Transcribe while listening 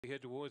We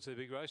head towards the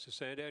big race to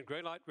Sandown.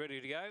 Green light ready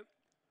to go.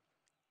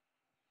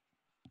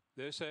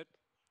 They're set.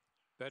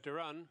 About to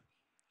run.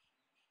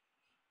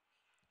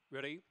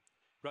 Ready.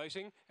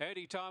 Racing.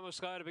 Anti-time was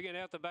slow to begin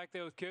out the back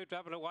there with Cooped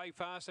up and away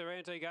faster.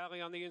 Antique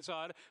Ali on the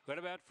inside. Went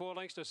about 4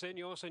 lengths to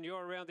Senor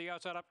around the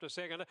outside up to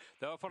second.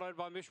 They were followed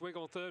by Mish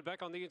Wiggle third.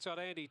 Back on the inside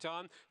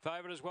Anti-time.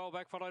 Favourite as well.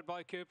 Back followed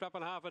by Cooped up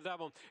and half a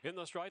double. In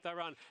the straight they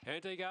run.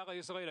 Antique Ali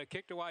is the leader.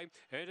 Kicked away.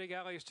 Antique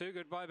Ali is too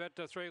good by about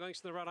 3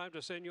 lengths in the run home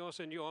to Senor.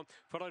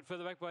 Followed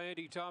further back by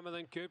Anti-time and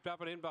then Cooped up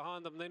and in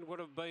behind them. Then would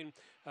have been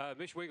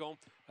Mish Wiggle.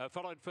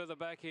 Followed further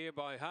back here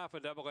by half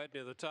a double out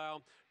near the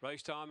tail.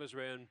 Race time is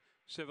around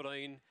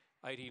 17:89.